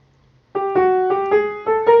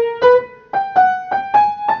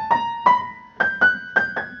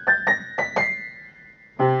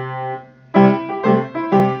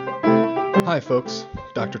folks,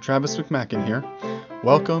 Dr. Travis McMacken here.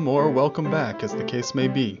 Welcome or welcome back, as the case may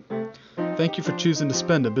be. Thank you for choosing to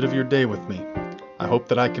spend a bit of your day with me. I hope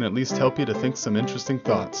that I can at least help you to think some interesting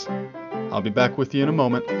thoughts. I'll be back with you in a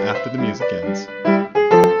moment after the music ends.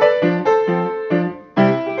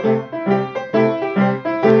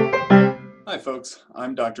 Hi folks,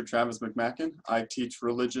 I'm Dr. Travis McMacken. I teach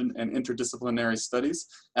religion and interdisciplinary studies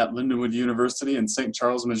at Lindenwood University in St.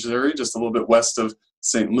 Charles, Missouri, just a little bit west of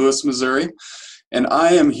St. Louis, Missouri. And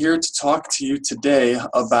I am here to talk to you today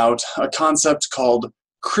about a concept called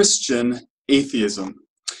Christian atheism.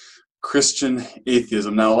 Christian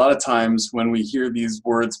atheism. Now, a lot of times when we hear these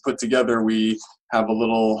words put together, we have a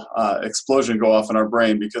little explosion go off in our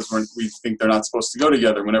brain because we think they're not supposed to go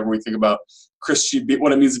together. Whenever we think about Christian,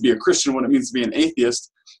 what it means to be a Christian, what it means to be an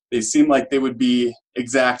atheist, they seem like they would be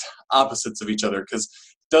exact opposites of each other. Because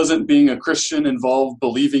doesn't being a Christian involve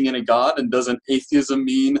believing in a God, and doesn't atheism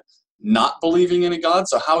mean not believing in a God?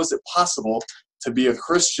 So how is it possible to be a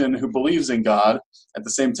Christian who believes in God at the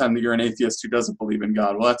same time that you're an atheist who doesn't believe in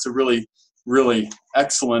God? Well, that's a really, really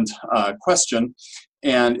excellent question,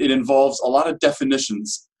 and it involves a lot of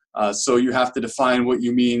definitions. So you have to define what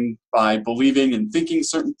you mean by believing and thinking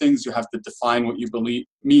certain things. You have to define what you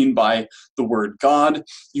mean by the word God.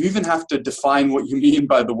 You even have to define what you mean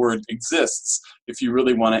by the word exists if you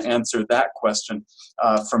really want to answer that question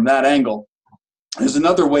from that angle. There's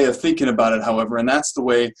another way of thinking about it, however, and that's the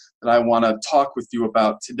way that I want to talk with you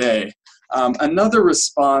about today. Another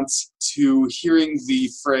response to hearing the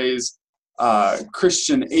phrase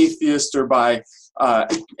Christian atheist, or by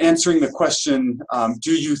answering the question,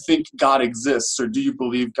 do you think God exists, or do you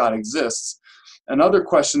believe God exists? Another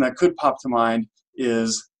question that could pop to mind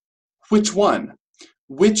is, which one?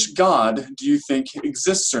 Which God do you think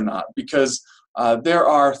exists or not? Because there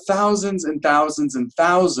are thousands and thousands and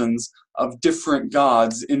thousands of different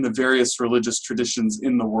gods in the various religious traditions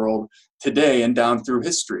in the world today and down through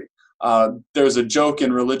history. There's a joke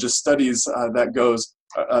in religious studies that goes,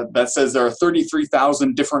 that says there are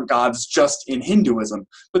 33,000 different gods just in Hinduism.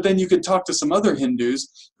 But then you could talk to some other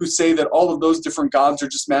Hindus who say that all of those different gods are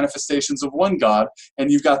just manifestations of one God,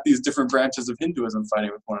 and you've got these different branches of Hinduism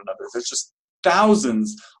fighting with one another. There's just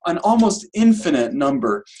thousands, an almost infinite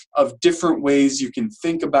number of different ways you can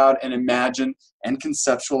think about and imagine and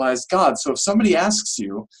conceptualize God. So if somebody asks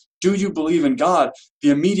you, do you believe in God?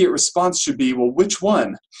 The immediate response should be, well, which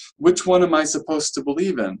one? Which one am I supposed to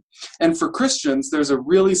believe in? And for Christians, there's a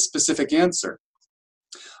really specific answer.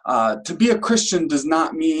 To be a Christian does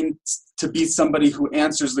not mean to be somebody who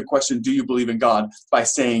answers the question, do you believe in God, by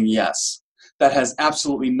saying yes. That has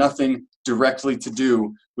absolutely nothing directly to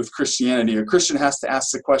do with Christianity. A Christian has to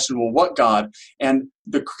ask the question, well, what God? And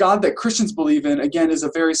the God that Christians believe in, again, is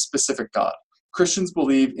a very specific God. Christians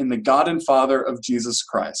believe in the God and Father of Jesus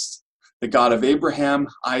Christ, the God of Abraham,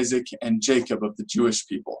 Isaac, and Jacob of the Jewish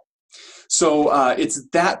people. So it's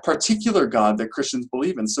that particular God that Christians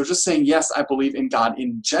believe in. So just saying, yes, I believe in God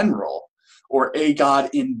in general, or a God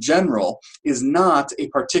in general, is not a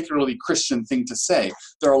particularly Christian thing to say.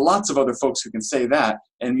 There are lots of other folks who can say that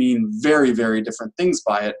and mean very, very different things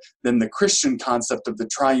by it than the Christian concept of the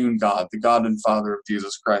triune God, the God and Father of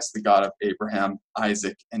Jesus Christ, the God of Abraham,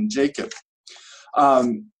 Isaac, and Jacob.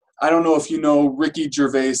 I don't know if you know Ricky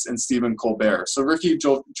Gervais and Stephen Colbert. So Ricky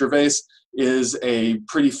Gervais is a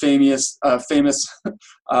pretty famous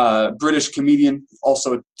British comedian,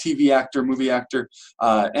 also a TV actor, movie actor,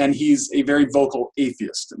 and he's a very vocal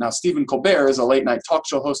atheist. Now, Stephen Colbert is a late-night talk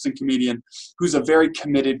show host and comedian who's a very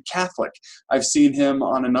committed Catholic. I've seen him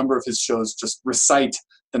on a number of his shows just recite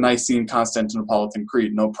the Nicene-Constantinopolitan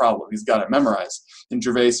Creed, no problem. He's got it memorized. And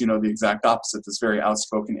Gervais, the exact opposite, this very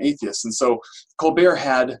outspoken atheist. And so Colbert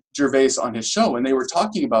had Gervais on his show, and they were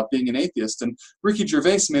talking about being an atheist. And Ricky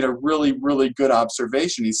Gervais made a really, really good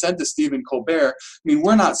observation. He said to Stephen Colbert,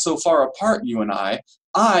 we're not so far apart, you and I.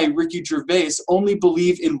 I, Ricky Gervais, only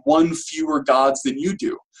believe in one fewer gods than you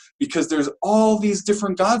do, because there's all these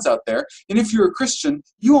different gods out there. And if you're a Christian,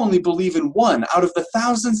 you only believe in one out of the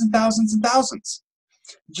thousands and thousands and thousands.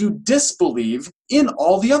 You disbelieve in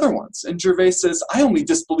all the other ones. And Gervais says, I only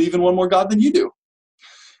disbelieve in one more God than you do.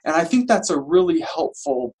 And I think that's a really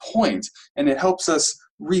helpful point, and it helps us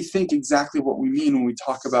rethink exactly what we mean when we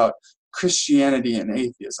talk about Christianity and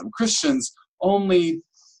atheism.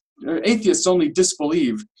 Atheists only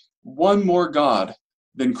disbelieve one more God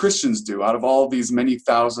than Christians do out of all these many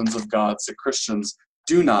thousands of gods that Christians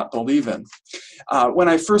do not believe in. When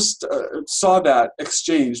I first saw that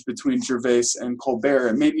exchange between Gervais and Colbert,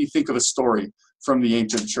 it made me think of a story from the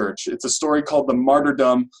ancient church. It's a story called the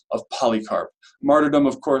martyrdom of Polycarp. Martyrdom,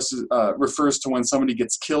 of course, refers to when somebody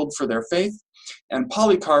gets killed for their faith. And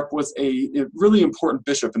Polycarp was a really important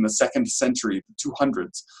bishop in the 2nd century, the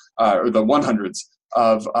 200s, or the 100s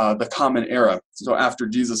of the Common Era, so after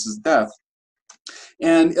Jesus' death.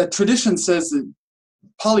 And a tradition says that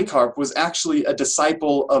Polycarp was actually a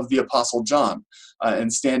disciple of the Apostle John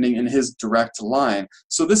and standing in his direct line.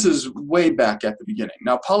 So this is way back at the beginning.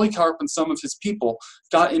 Now, Polycarp and some of his people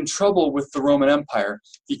got in trouble with the Roman Empire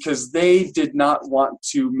because they did not want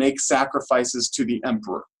to make sacrifices to the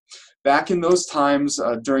emperor. Back in those times,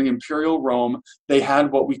 during imperial Rome, they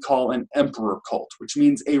had what we call an emperor cult, which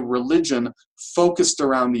means a religion focused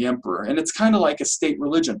around the emperor. And it's kind of like a state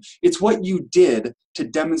religion. It's what you did to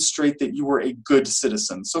demonstrate that you were a good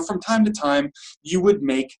citizen. So from time to time, you would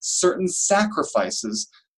make certain sacrifices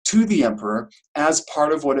to the emperor as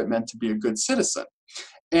part of what it meant to be a good citizen.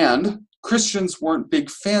 And Christians weren't big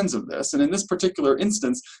fans of this. And in this particular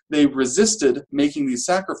instance, they resisted making these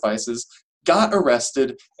sacrifices, got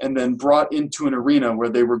arrested, and then brought into an arena where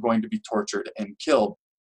they were going to be tortured and killed,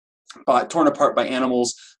 torn apart by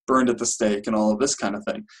animals, burned at the stake, and all of this kind of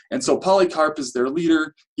thing. And so Polycarp is their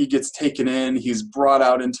leader. He gets taken in. He's brought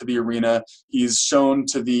out into the arena. He's shown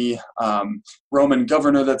to the Roman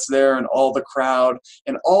governor that's there and all the crowd.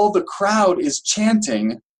 And all the crowd is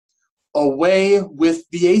chanting, "Away with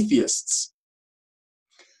the atheists."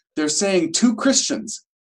 They're saying to Christians,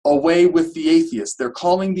 "Away with the atheists." They're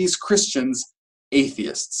calling these Christians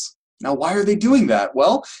atheists. Now, why are they doing that?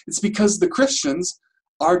 Well, it's because the Christians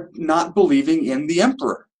are not believing in the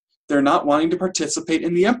emperor. They're not wanting to participate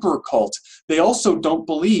in the emperor cult. They also don't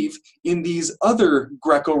believe in these other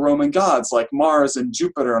Greco-Roman gods like Mars and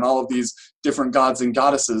Jupiter and all of these different gods and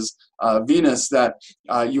goddesses, Venus, that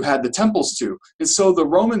you had the temples to. And so the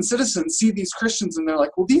Roman citizens see these Christians and they're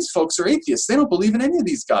like, well, these folks are atheists. They don't believe in any of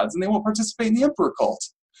these gods and they won't participate in the emperor cult,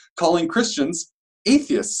 calling Christians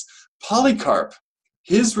atheists. Polycarp,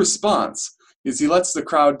 his response is he lets the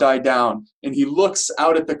crowd die down and he looks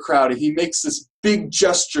out at the crowd and he makes this big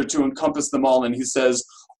gesture to encompass them all and he says,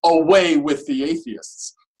 "Away with the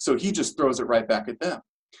atheists." So he just throws it right back at them.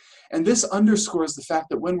 And this underscores the fact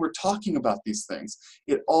that when we're talking about these things,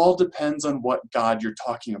 it all depends on what God you're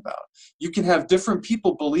talking about. You can have different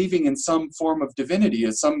people believing in some form of divinity,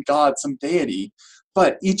 as some God, some deity,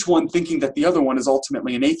 but each one thinking that the other one is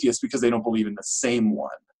ultimately an atheist because they don't believe in the same one.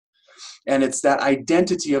 And it's that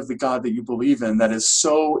identity of the God that you believe in that is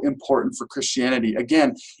so important for Christianity.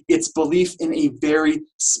 Again, it's belief in a very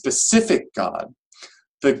specific God,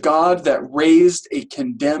 the God that raised a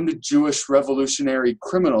condemned Jewish revolutionary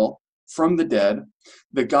criminal from the dead,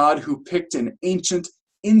 the God who picked an ancient,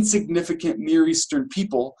 insignificant Near Eastern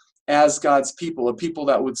people as God's people, a people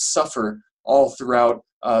that would suffer all throughout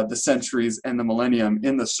the centuries and the millennium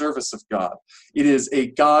in the service of God. It is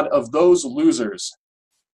a God of those losers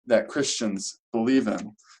that Christians believe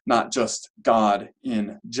in, not just God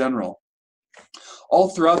in general. All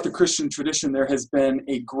throughout the Christian tradition, there has been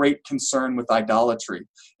a great concern with idolatry.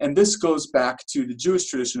 And this goes back to the Jewish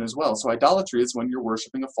tradition as well. So idolatry is when you're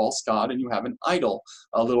worshiping a false god and you have an idol,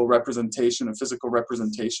 a little representation, a physical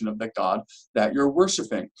representation of the God that you're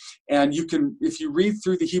worshiping. And you can, if you read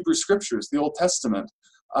through the Hebrew scriptures, the Old Testament,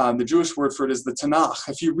 the Jewish word for it is the Tanakh.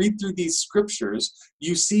 If you read through these scriptures,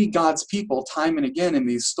 you see God's people time and again in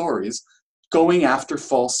these stories going after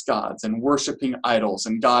false gods and worshiping idols,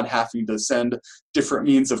 and God having to send different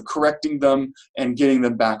means of correcting them and getting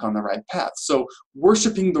them back on the right path. So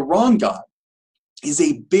worshiping the wrong God is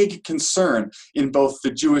a big concern in both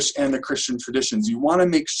the Jewish and the Christian traditions. You want to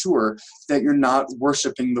make sure that you're not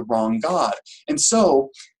worshiping the wrong God. And so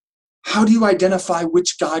how do you identify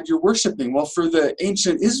which God you're worshiping? Well, for the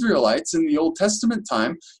ancient Israelites in the Old Testament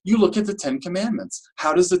time, you look at the Ten Commandments.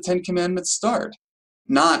 How does the Ten Commandments start?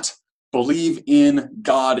 Not believe in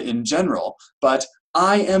God in general, but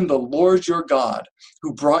I am the Lord your God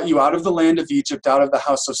who brought you out of the land of Egypt, out of the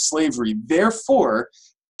house of slavery. Therefore,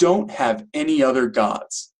 don't have any other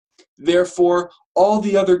gods. Therefore, all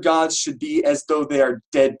the other gods should be as though they are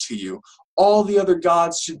dead to you. All the other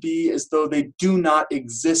gods should be as though they do not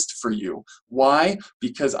exist for you. Why?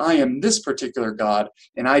 Because I am this particular God,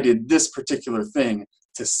 and I did this particular thing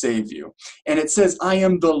to save you. And it says, I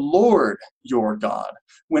am the Lord your God.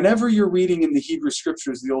 Whenever you're reading in the Hebrew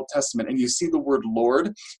scriptures, the Old Testament, and you see the word Lord,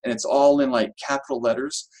 and it's all in like capital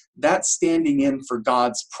letters, that's standing in for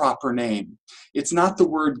God's proper name. It's not the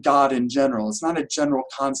word God in general. It's not a general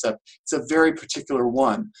concept. It's a very particular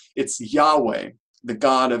one. It's Yahweh, the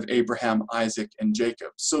God of Abraham, Isaac, and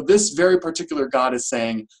Jacob. So this very particular God is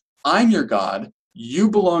saying, I'm your God, You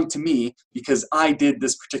belong to me because I did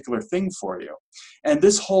this particular thing for you. And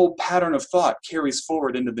this whole pattern of thought carries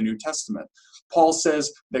forward into the New Testament. Paul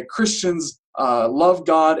says that Christians love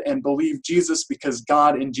God and believe Jesus because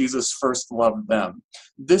God and Jesus first loved them.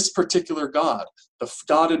 This particular God, the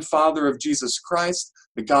God and Father of Jesus Christ,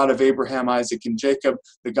 the God of Abraham, Isaac, and Jacob,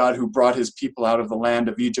 the God who brought his people out of the land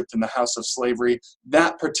of Egypt and the house of slavery,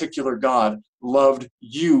 that particular God loved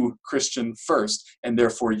you, Christian, first, and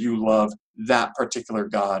therefore you love that particular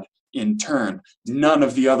God in turn. None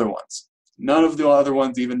of the other ones. None of the other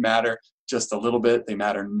ones even matter just a little bit. They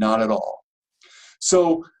matter not at all.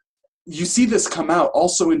 So you see this come out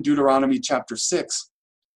also in Deuteronomy chapter 6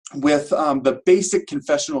 with the basic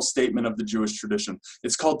confessional statement of the Jewish tradition.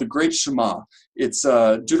 It's called the Great Shema. It's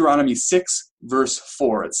Deuteronomy 6, verse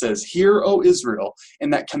 4. It says, "Hear, O Israel,"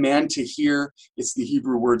 and that command to hear, it's the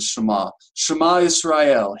Hebrew word Shema. Shema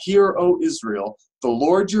Israel, hear, O Israel, the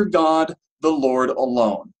Lord your God, the Lord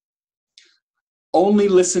alone. Only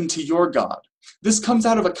listen to your God. This comes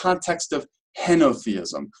out of a context of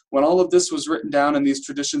henotheism. When all of this was written down and these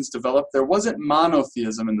traditions developed, there wasn't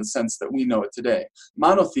monotheism in the sense that we know it today.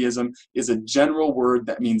 Monotheism is a general word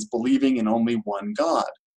that means believing in only one God.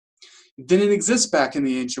 It didn't exist back in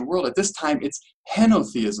the ancient world. At this time, it's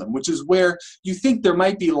henotheism, which is where you think there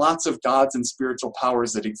might be lots of gods and spiritual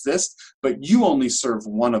powers that exist, but you only serve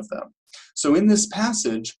one of them. So in this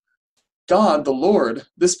passage, God, the Lord,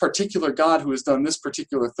 this particular God who has done this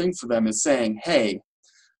particular thing for them is saying, hey,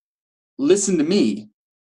 listen to me,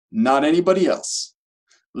 not anybody else.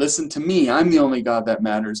 Listen to me. I'm the only God that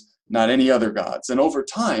matters, not any other gods. And over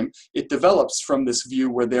time, it develops from this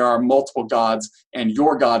view where there are multiple gods and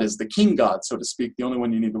your God is the king God, so to speak, the only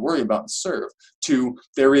one you need to worry about and serve, to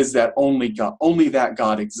there is that only God, only that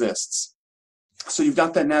God exists. So you've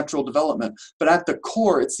got that natural development. But at the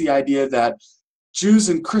core, it's the idea that Jews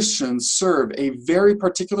and Christians serve a very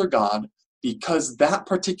particular God because that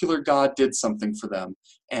particular God did something for them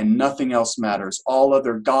and nothing else matters. All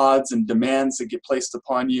other gods and demands that get placed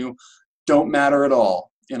upon you don't matter at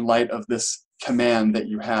all in light of this command that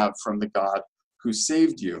you have from the God who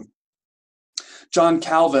saved you. John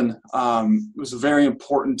Calvin was a very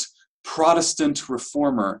important Protestant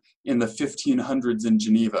reformer in the 1500s in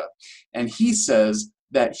Geneva. And he says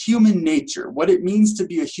that human nature, what it means to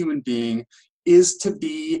be a human being, is to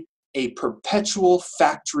be a perpetual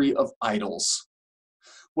factory of idols.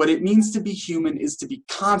 What it means to be human is to be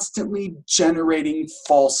constantly generating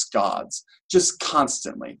false gods, just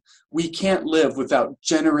constantly. We can't live without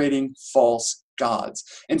generating false gods.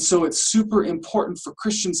 And so it's super important for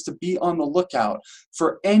Christians to be on the lookout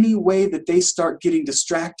for any way that they start getting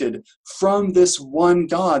distracted from this one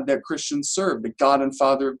God that Christians serve, the God and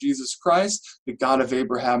Father of Jesus Christ, the God of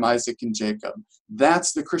Abraham, Isaac, and Jacob.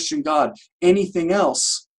 That's the Christian God. Anything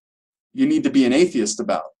else, you need to be an atheist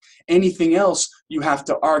about. Anything else, you have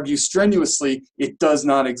to argue strenuously, it does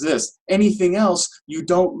not exist. Anything else, you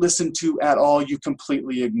don't listen to at all, you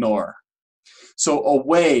completely ignore. So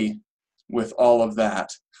away with all of that.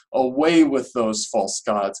 Away with those false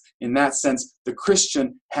gods. In that sense, the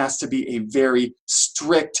Christian has to be a very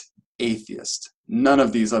strict atheist. None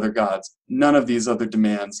of these other gods, none of these other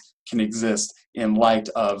demands can exist in light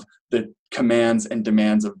of the commands and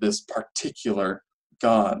demands of this particular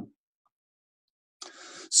God.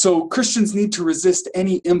 So Christians need to resist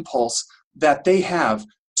any impulse that they have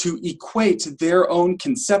to equate their own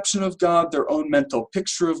conception of God, their own mental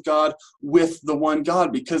picture of God with the one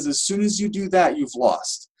God, because as soon as you do that, you've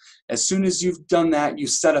lost. As soon as you've done that, you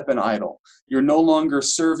set up an idol. You're no longer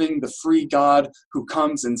serving the free God who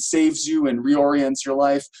comes and saves you and reorients your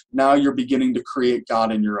life. Now you're beginning to create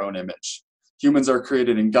God in your own image. Humans are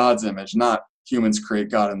created in God's image, not humans create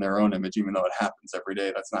God in their own image, even though it happens every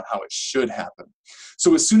day. That's not how it should happen.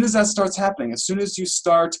 So as soon as that starts happening, as soon as you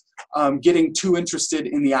start getting too interested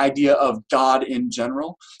in the idea of God in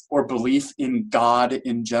general, or belief in God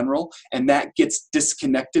in general, and that gets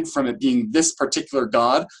disconnected from it being this particular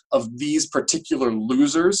God of these particular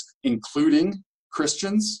losers, including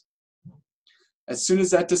Christians, as soon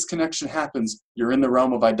as that disconnection happens, you're in the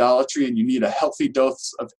realm of idolatry, and you need a healthy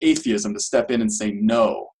dose of atheism to step in and say,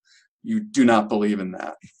 no, you do not believe in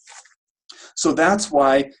that. So that's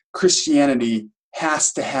why Christianity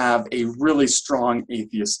has to have a really strong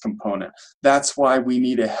atheist component. That's why we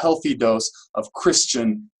need a healthy dose of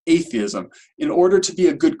Christian atheism. In order to be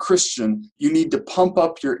a good Christian, you need to pump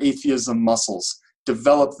up your atheism muscles,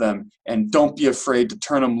 develop them, and don't be afraid to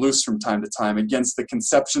turn them loose from time to time against the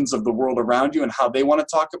conceptions of the world around you and how they want to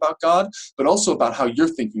talk about God, but also about how you're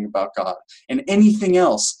thinking about God and anything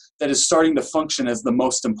else that is starting to function as the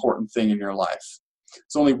most important thing in your life.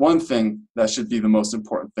 There's only one thing that should be the most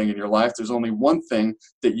important thing in your life. There's only one thing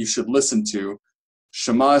that you should listen to.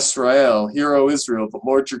 Shema Israel, Hear, O Israel, the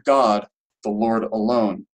Lord your God, the Lord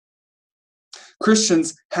alone.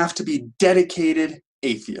 Christians have to be dedicated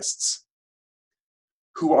atheists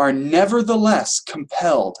who are nevertheless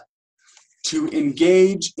compelled to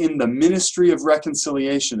engage in the ministry of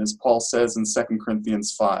reconciliation, as Paul says in 2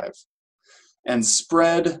 Corinthians 5, and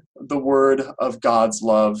spread the word of God's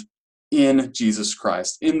love in Jesus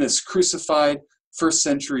Christ, in this crucified first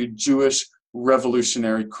century Jewish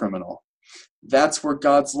revolutionary criminal. That's where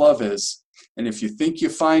God's love is. And if you think you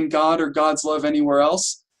find God or God's love anywhere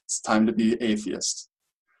else, it's time to be atheist.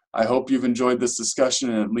 I hope you've enjoyed this discussion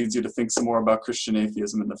and it leads you to think some more about Christian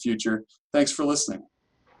atheism in the future. Thanks for listening.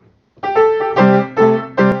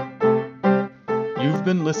 You've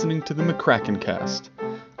been listening to the McCracken Cast.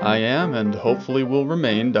 I am, and hopefully will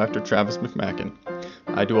remain, Dr. Travis McMacken.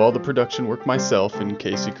 I do all the production work myself, in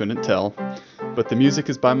case you couldn't tell, but the music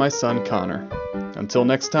is by my son, Connor. Until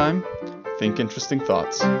next time, think interesting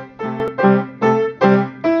thoughts.